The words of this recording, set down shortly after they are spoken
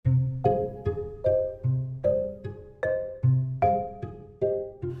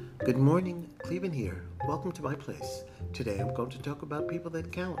Good morning, Cleveland here. Welcome to my place. Today I'm going to talk about people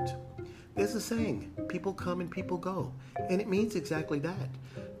that count. There's a saying, people come and people go, and it means exactly that.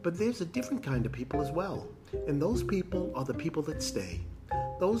 But there's a different kind of people as well, and those people are the people that stay.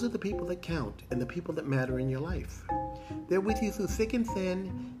 Those are the people that count and the people that matter in your life. They're with you through thick and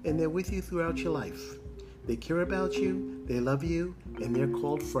thin, and they're with you throughout your life. They care about you, they love you, and they're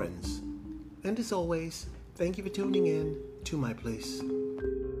called friends. And as always, thank you for tuning in to my place.